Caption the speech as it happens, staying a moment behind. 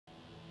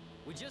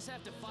We just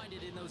have to find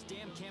it in those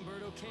damn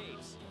Camberto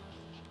caves.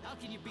 How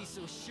can you be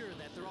so sure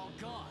that they're all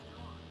gone?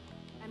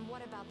 And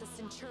what about the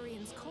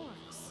Centurion's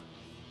cores?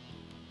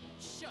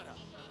 Shut up.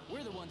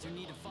 We're the ones who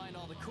need to find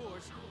all the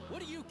cores.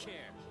 What do you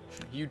care?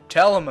 You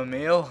tell him,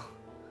 Emil.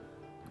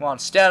 Come on,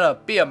 stand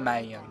up, be a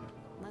man.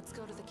 Let's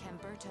go to the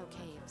Camberto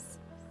caves.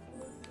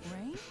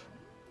 Rain?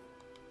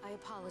 I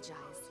apologize.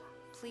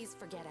 Please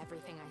forget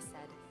everything I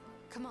said.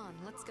 Come on,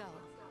 let's go.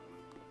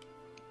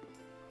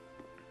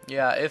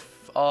 Yeah,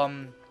 if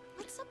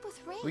What's up with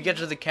Rain? we get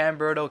to the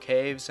Camberto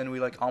caves and we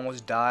like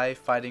almost die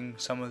fighting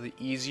some of the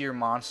easier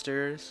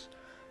monsters,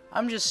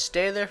 I'm just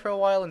stay there for a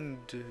while and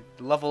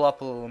level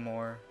up a little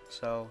more.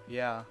 So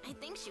yeah, I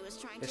think she was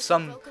trying to if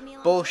some provoke Emil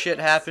on bullshit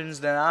purpose. happens,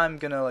 then I'm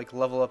gonna like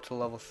level up to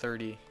level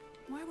 30.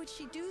 Why would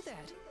she do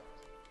that?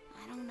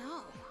 I don't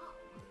know.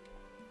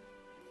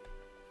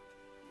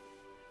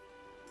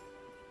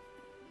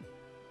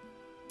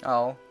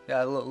 Oh,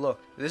 yeah, look.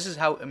 This is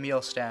how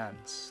Emil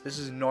stands. This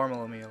is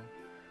normal Emil.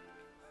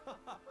 I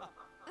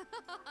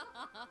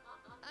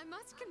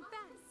must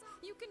confess,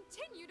 you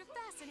continue to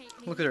fascinate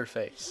me. Look at her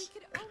face. We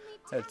could only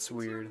tap That's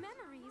into your weird.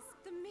 memories.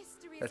 The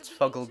mysteries That's of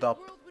the fuggled ancient up.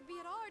 world would be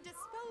at our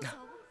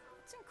disposal.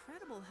 It's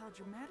incredible how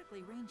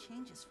dramatically Rain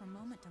changes from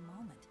moment to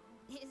moment.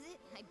 Is it?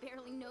 I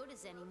barely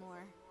notice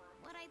anymore.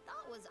 What I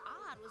thought was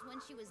odd was when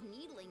she was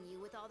needling you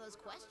with all those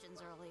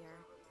questions earlier.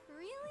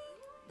 Really?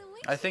 The way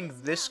I she think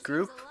is this now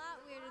group seems a lot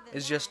weirder than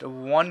is that. just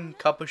one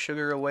cup of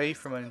sugar away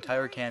from an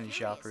entire candy Curious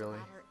shop, really.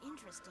 about her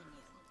interest in you.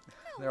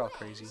 They're all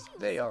crazy.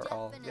 They are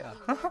all, yeah.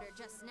 Definitely weirder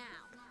just now.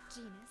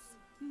 Genus,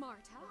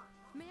 Marta,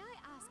 may I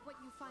ask what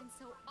you find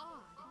so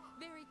odd,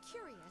 very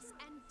curious,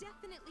 and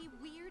definitely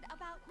weird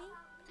about me?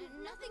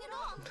 Nothing at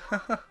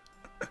all.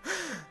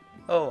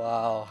 Oh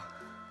wow,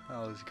 that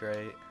was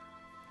great.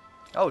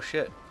 Oh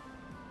shit.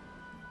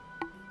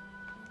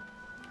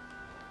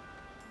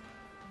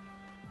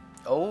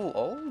 Oh,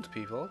 old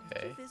people. Did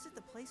Okay. you visit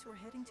the place we're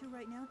heading to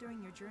right now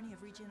during your journey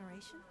of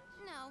regeneration?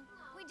 No,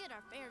 we did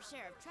our fair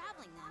share of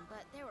traveling then,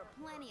 but there were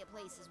plenty of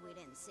places we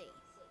didn't see.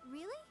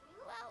 Really?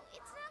 Well,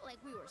 it's not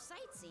like we were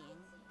sightseeing,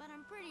 but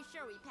I'm pretty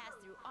sure we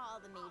passed through all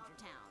the major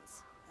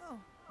towns.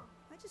 Oh,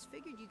 I just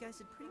figured you guys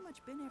had pretty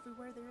much been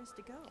everywhere there is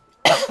to go.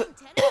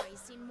 Tenebrae's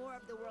seen more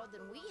of the world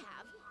than we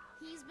have.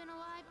 He's been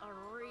alive a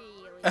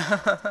really long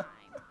time.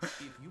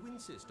 If you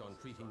insist on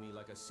treating me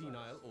like a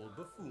senile old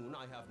buffoon,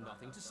 I have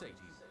nothing to say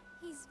to you.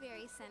 He's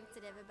very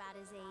sensitive about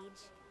his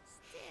age.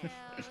 Still,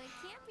 it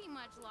can't be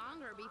much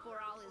longer before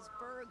all his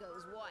fur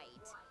goes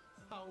white.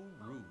 How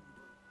rude.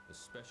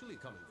 Especially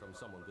coming from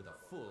someone with a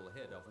full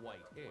head of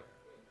white hair.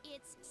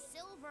 It's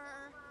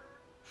silver.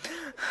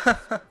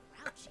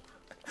 Grouchy.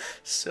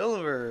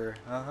 Silver.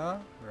 Uh-huh.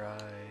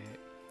 Right.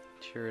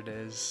 Sure it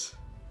is.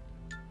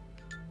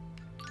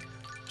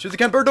 To the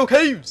Camberto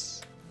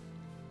Caves!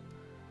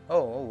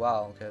 Oh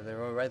wow. Okay, they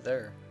were right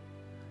there.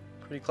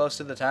 Pretty close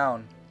to the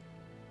town.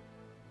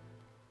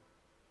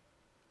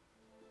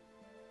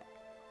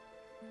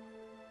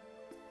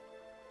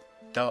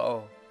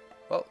 Oh.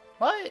 Well,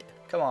 what?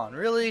 Come on,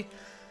 really?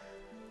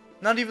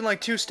 Not even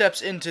like 2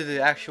 steps into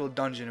the actual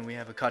dungeon and we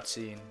have a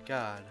cutscene.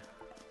 God.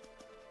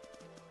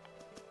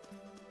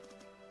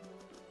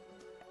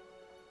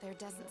 There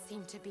doesn't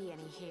seem to be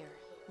any here.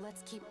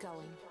 Let's keep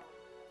going.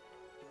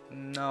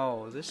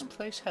 No, this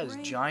place has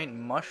giant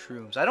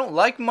mushrooms. I don't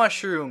like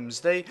mushrooms.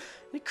 They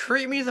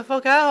creep me the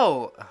fuck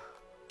out.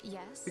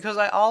 Yes? Because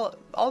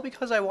all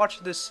because I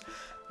watched this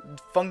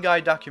fungi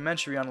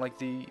documentary on like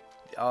the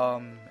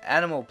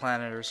Animal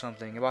Planet or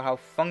something about how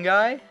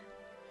fungi,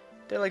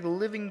 they're like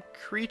living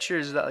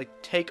creatures that like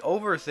take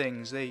over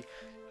things. They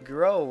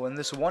grow, and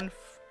this one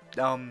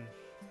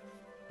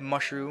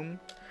mushroom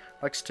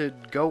likes to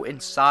go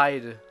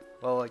inside,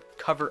 well, like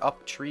cover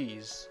up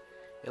trees.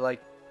 It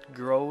like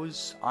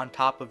grows on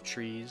top of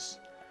trees,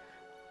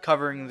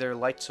 covering their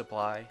light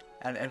supply,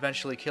 and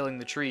eventually killing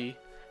the tree,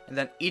 and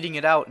then eating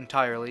it out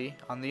entirely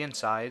on the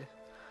inside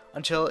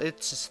until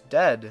it's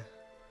dead.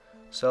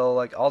 So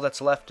like all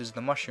that's left is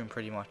the mushroom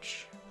pretty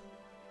much.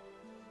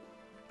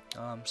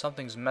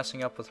 Something's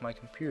messing up with my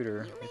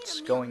computer. You made It's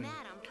Emil going mad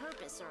on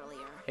purpose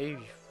earlier.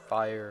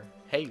 haywire.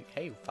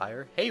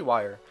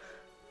 Haywire.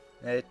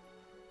 It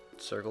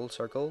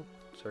circle.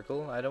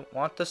 I don't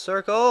want the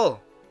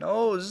circle.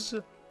 Nose.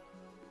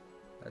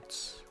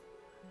 That's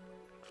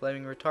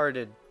flaming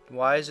retarded.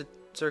 Why is it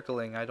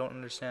circling? I don't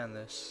understand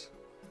this.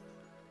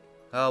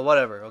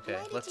 Whatever. Okay,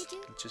 Why did let's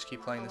you just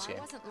keep playing this I game.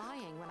 wasn't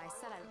lying when I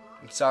said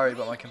I'm sorry,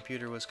 but my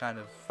computer was kind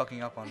of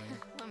fucking up on me.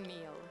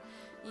 Emil,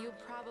 you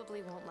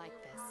probably won't like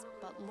this,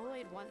 but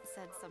Lloyd once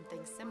said something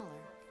similar.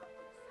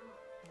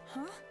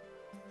 Huh?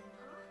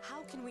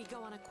 How can we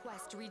go on a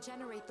quest to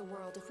regenerate the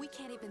world if we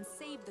can't even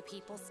save the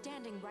people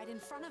standing right in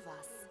front of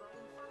us?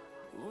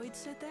 Lloyd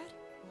said that?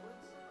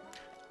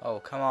 Oh,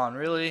 come on,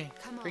 really?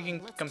 Come on, Freaking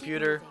let's keep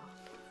computer. moving.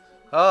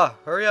 Ah,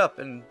 hurry up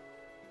and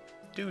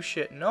do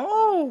shit.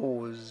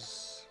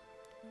 Nose.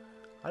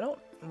 I don't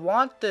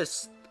want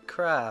this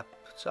crap.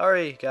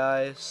 Sorry,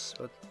 guys,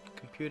 but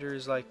computer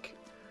is like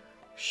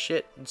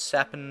Shit, it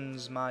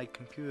sappens my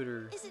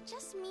computer. Is it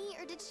just me,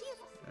 or did she have...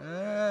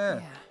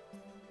 Ah.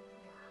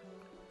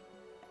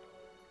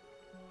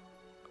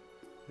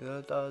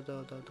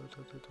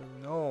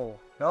 No,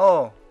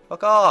 no,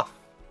 fuck off.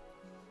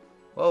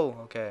 Whoa,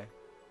 okay.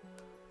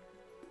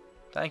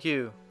 Thank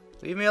you.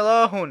 Leave me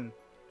alone.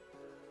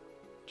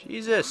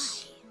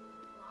 Jesus.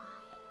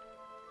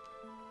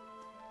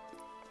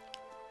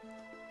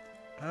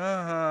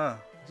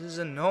 This is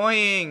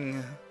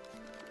annoying.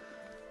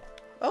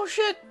 Oh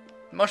shit!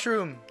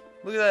 Mushroom.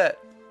 Look at that.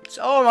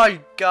 Oh my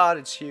god,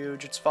 it's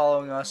huge. It's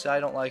following us. I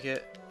don't like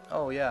it.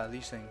 Oh yeah,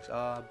 these things.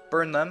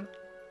 Burn them.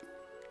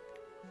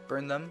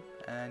 Burn them,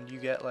 and you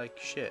get like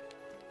shit.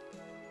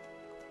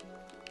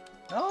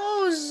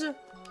 Nose!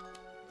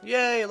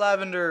 Yay,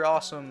 lavender,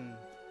 awesome.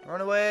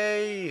 Run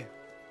away!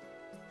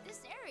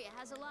 This area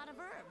has a lot of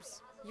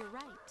herbs. You're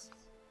right.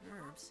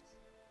 Herbs.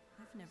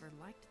 I've never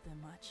liked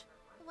them much.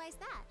 Why's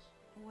that?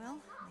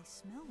 Well, they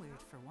smell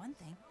weird for one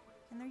thing,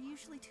 and they're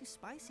usually too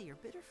spicy or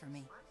bitter for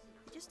me.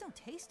 They just don't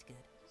taste good.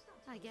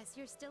 I guess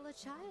you're still a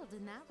child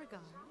in that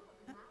regard.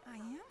 I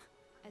am?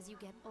 As you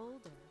get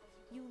older,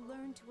 you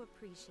learn to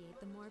appreciate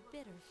the more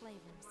bitter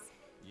flavors.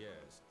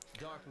 Yes,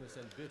 darkness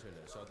and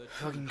bitterness are the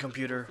Fucking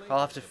computer. I'll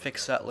have to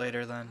fix that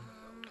later then.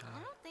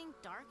 I don't think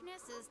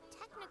darkness is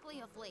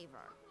technically a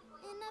flavor.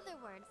 In other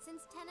words,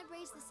 since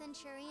Tenebrae's the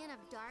Centurion of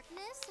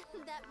Darkness,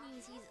 that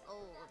means he's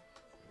old.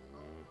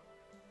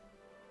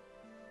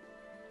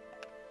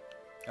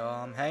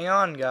 Hang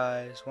on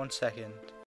guys, 1 second.